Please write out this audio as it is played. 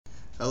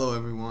Hello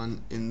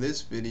everyone. In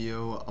this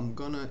video I'm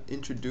gonna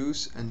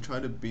introduce and try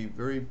to be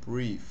very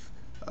brief,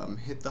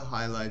 hit the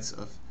highlights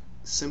of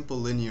simple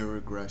linear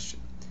regression.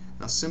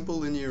 Now simple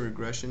linear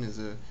regression is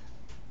a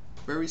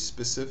very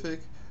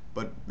specific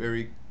but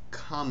very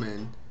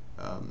common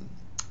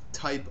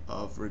type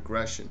of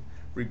regression.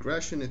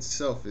 Regression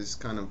itself is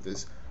kind of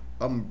this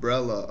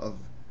umbrella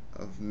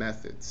of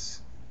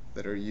methods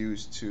that are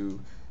used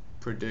to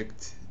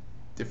predict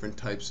different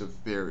types of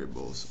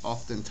variables,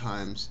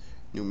 oftentimes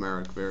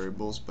numeric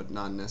variables, but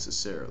not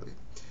necessarily.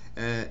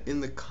 In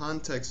the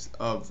context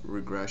of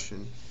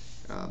regression,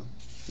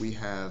 we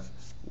have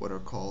what are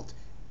called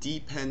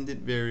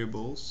dependent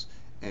variables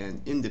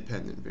and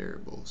independent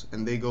variables,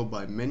 and they go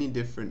by many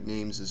different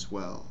names as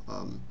well.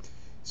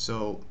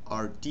 So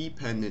our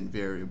dependent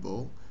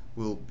variable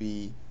will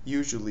be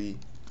usually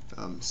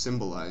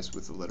symbolized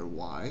with the letter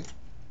y,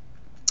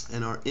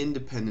 and our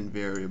independent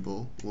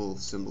variable will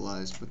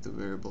symbolize with the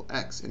variable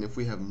x. And if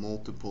we have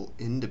multiple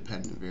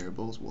independent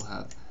variables, we'll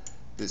have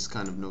this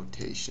kind of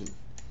notation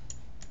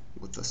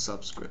with a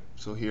subscript.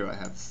 So here I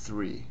have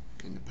 3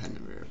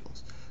 independent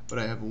variables, but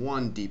I have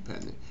 1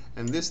 dependent,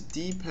 and this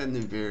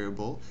dependent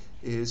variable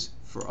is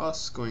for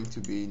us going to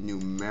be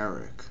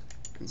numeric,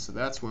 and so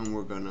that's when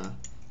we're gonna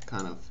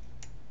kind of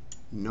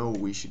know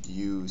we should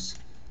use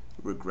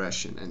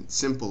regression and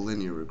simple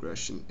linear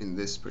regression in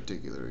this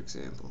particular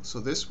example. So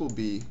this will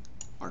be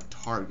our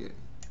target.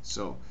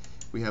 So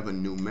we have a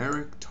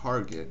numeric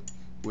target,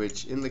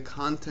 which in the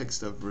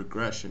context of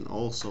regression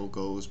also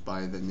goes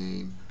by the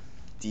name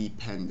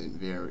dependent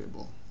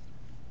variable.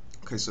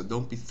 Okay, so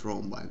don't be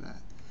thrown by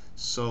that.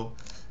 So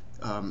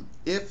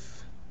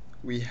if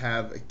we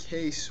have a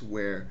case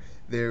where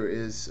there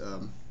is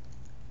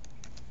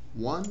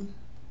one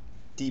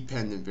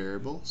dependent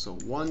variable, so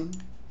one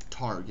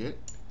target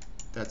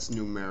that's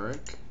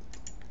numeric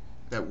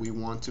that we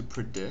want to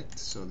predict,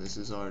 so this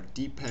is our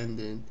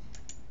dependent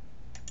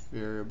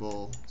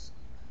variable,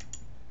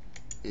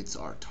 it's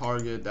our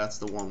target, that's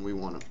the one we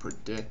want to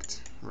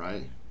predict,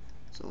 right?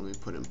 So let me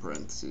put in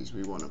parentheses,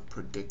 we want to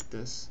predict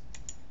this.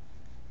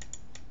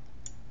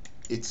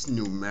 It's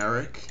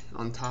numeric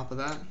on top of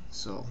that,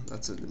 so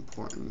that's an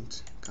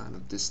important kind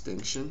of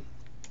distinction.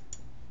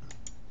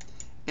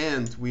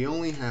 And we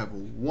only have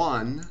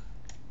one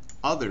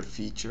other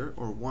feature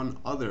or one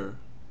other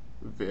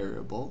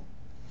variable.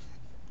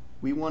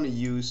 We want to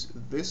use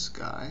this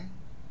guy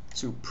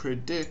to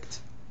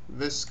predict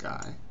this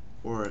guy,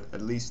 or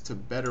at least to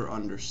better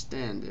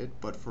understand it,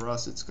 but for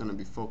us it's going to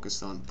be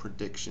focused on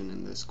prediction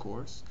in this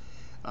course.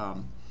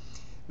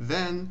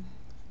 Then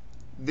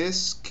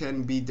this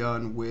can be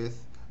done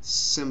with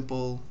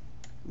simple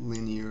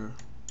linear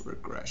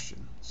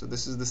regression. So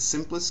this is the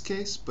simplest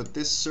case, but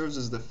this serves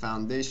as the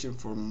foundation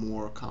for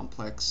more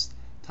complex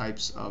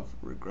types of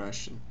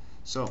regression.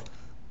 So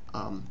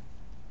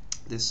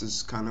this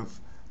is kind of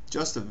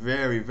just a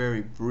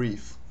very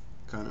brief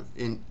kind of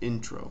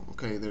intro.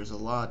 Okay, there's a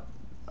lot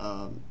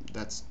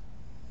that's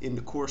in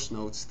the course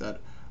notes that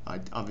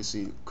I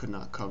obviously could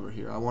not cover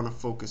here. I want to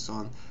focus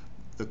on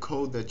the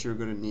code that you're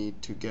going to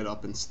need to get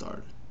up and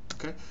started.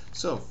 Okay,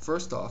 so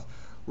first off,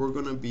 we're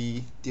going to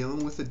be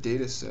dealing with a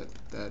data set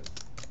that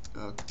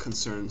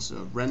concerns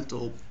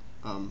rental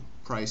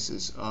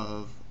prices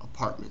of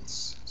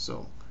apartments.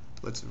 So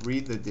let's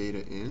read the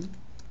data in.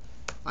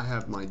 I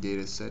have my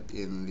data set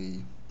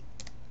in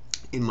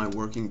my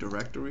working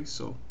directory,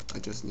 so I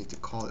just need to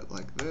call it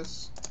like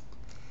this.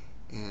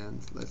 And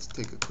let's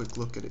take a quick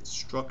look at its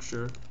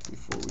structure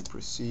before we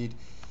proceed.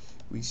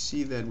 We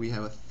see that we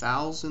have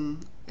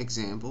 1,000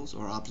 examples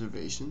or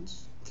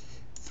observations,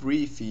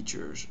 3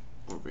 features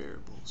or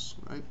variables,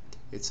 right?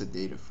 It's a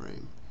data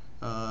frame.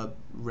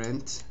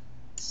 Rent,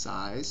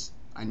 size,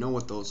 I know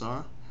what those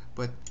are,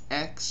 but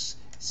X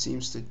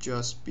seems to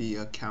just be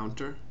a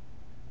counter,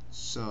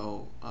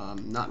 so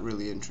not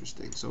really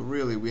interesting. So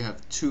really we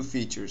have 2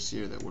 features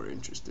here that we're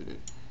interested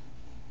in,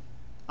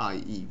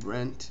 i.e.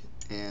 rent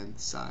and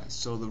size.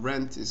 So the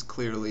rent is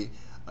clearly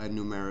a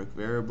numeric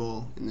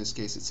variable. In this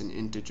case it's an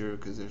integer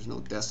because there's no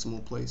decimal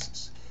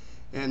places.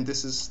 And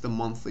this is the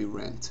monthly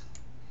rent.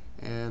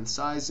 And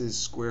size is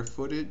square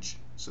footage,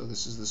 so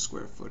this is the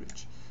square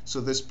footage.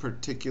 So this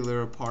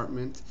particular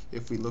apartment,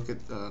 if we look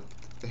at the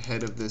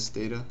head of this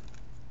data,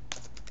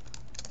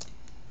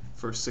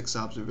 first 6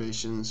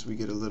 observations, we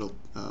get a little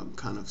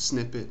kind of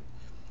snippet.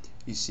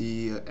 You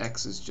see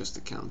X is just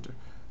a counter.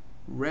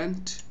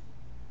 Rent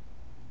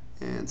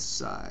and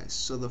size.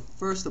 So the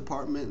first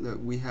apartment that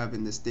we have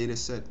in this data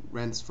set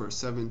rents for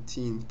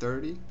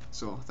 $1,730,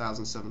 so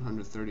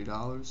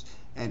 $1,730,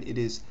 and it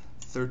is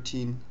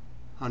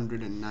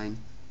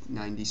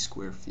 1,390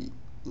 square feet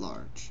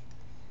large.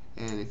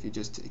 And if you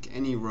just take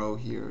any row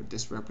here,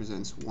 this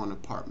represents one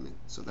apartment.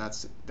 So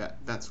that's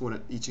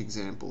what each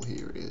example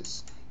here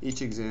is.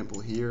 Each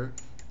example here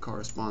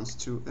corresponds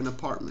to an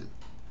apartment.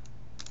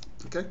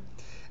 Okay?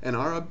 And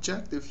our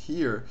objective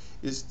here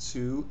is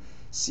to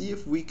see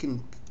if we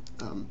can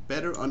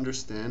better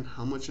understand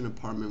how much an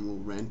apartment will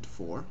rent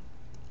for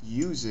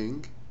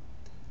using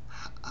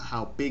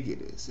how big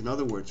it is. In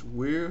other words,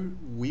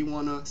 we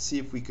want to see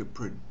if we could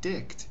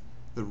predict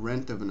the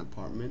rent of an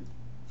apartment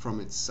from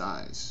its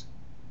size.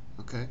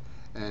 Okay,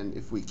 and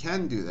if we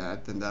can do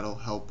that, then that'll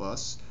help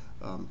us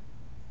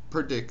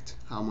predict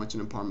how much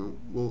an apartment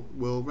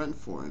will rent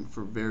for, and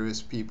for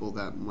various people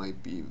that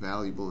might be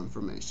valuable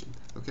information.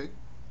 Okay.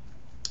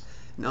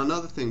 Now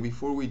another thing,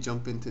 before we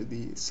jump into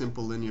the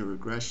simple linear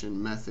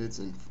regression methods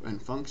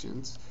and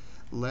functions,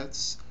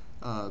 let's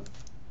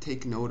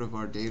take note of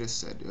our data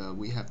set.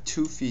 We have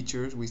two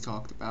features we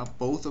talked about.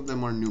 Both of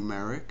them are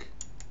numeric,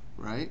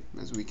 right?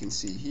 As we can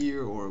see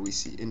here, or we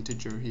see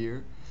integer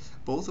here.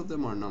 Both of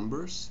them are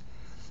numbers.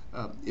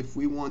 If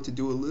we want to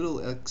do a little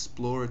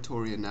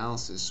exploratory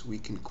analysis, we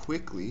can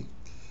quickly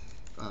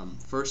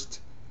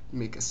first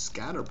make a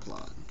scatter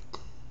plot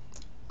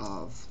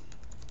of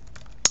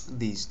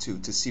these two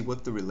to see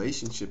what the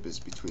relationship is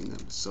between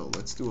them. So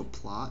let's do a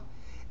plot,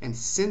 and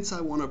since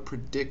I want to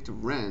predict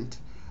rent,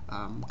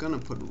 I'm gonna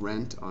put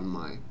rent on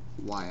my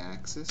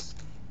y-axis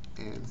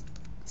and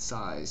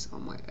size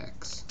on my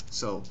x.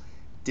 So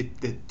the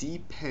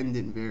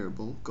dependent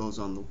variable goes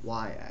on the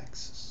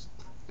y-axis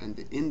and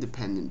the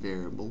independent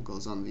variable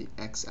goes on the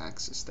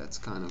x-axis. That's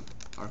kind of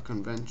our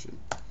convention.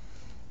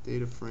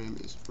 Data frame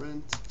is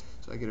rent.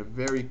 So I get a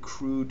very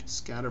crude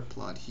scatter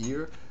plot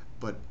here,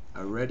 but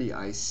already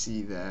I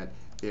see that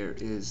there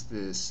is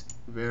this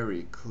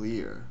very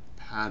clear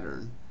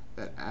pattern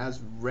that as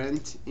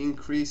rent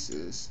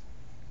increases,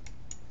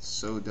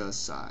 so does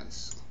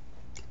size.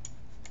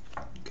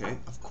 Okay,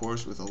 of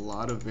course with a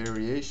lot of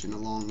variation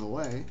along the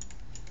way,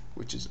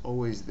 which is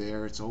always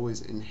there, it's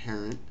always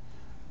inherent,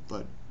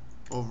 but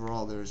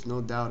overall there's no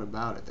doubt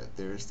about it that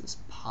there's this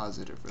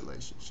positive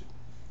relationship.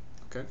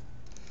 Okay,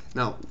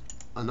 now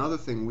another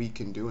thing we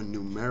can do, a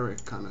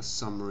numeric kind of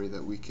summary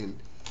that we can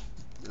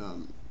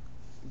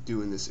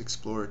do in this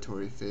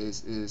exploratory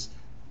phase, is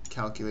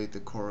calculate the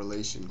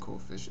correlation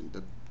coefficient,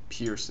 the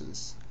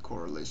Pearson's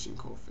correlation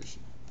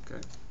coefficient.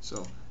 Okay,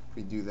 so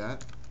we do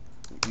that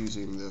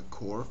using the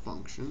core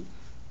function.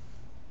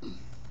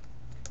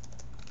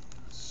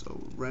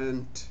 So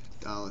rent,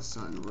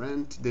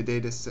 $rent, the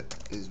data set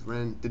is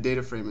rent, the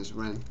data frame is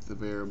rent, the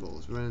variable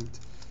is rent,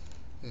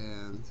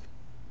 and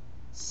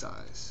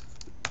size.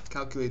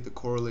 Calculate the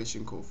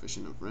correlation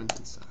coefficient of rent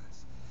and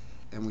size,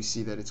 and we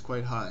see that it's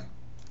quite high.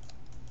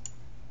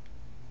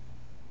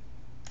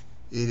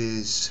 It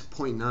is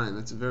 0.9.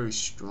 That's a very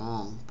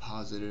strong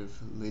positive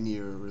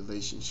linear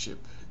relationship,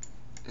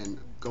 and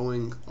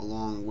going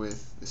along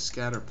with the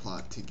scatter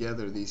plot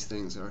together, these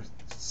things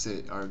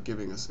are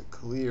giving us a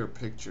clear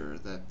picture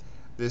that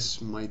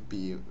this might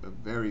be a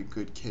very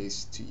good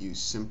case to use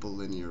simple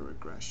linear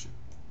regression.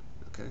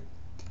 Okay,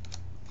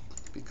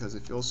 because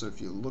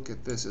if you look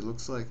at this, it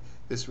looks like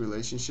this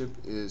relationship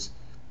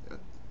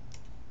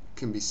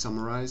can be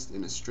summarized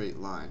in a straight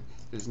line.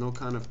 There's no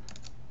kind of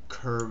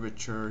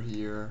curvature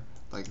here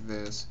like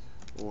this,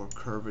 or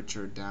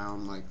curvature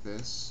down like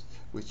this,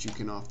 which you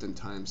can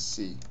oftentimes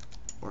see,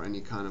 or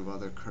any kind of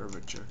other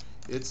curvature.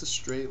 It's a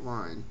straight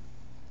line,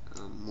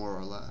 more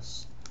or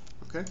less.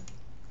 Okay,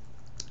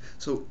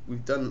 so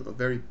we've done a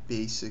very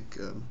basic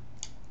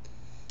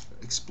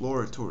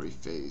exploratory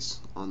phase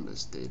on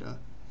this data.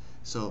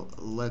 So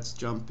let's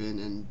jump in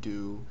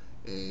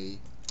and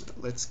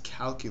let's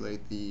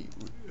calculate the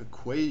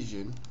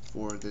equation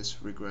for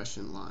this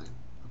regression line.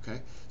 Okay,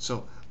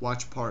 so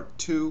watch part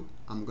 2.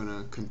 I'm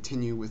gonna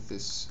continue with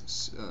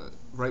this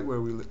right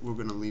where we're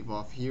gonna leave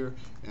off here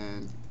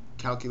and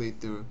calculate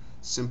the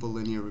simple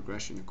linear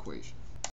regression equation.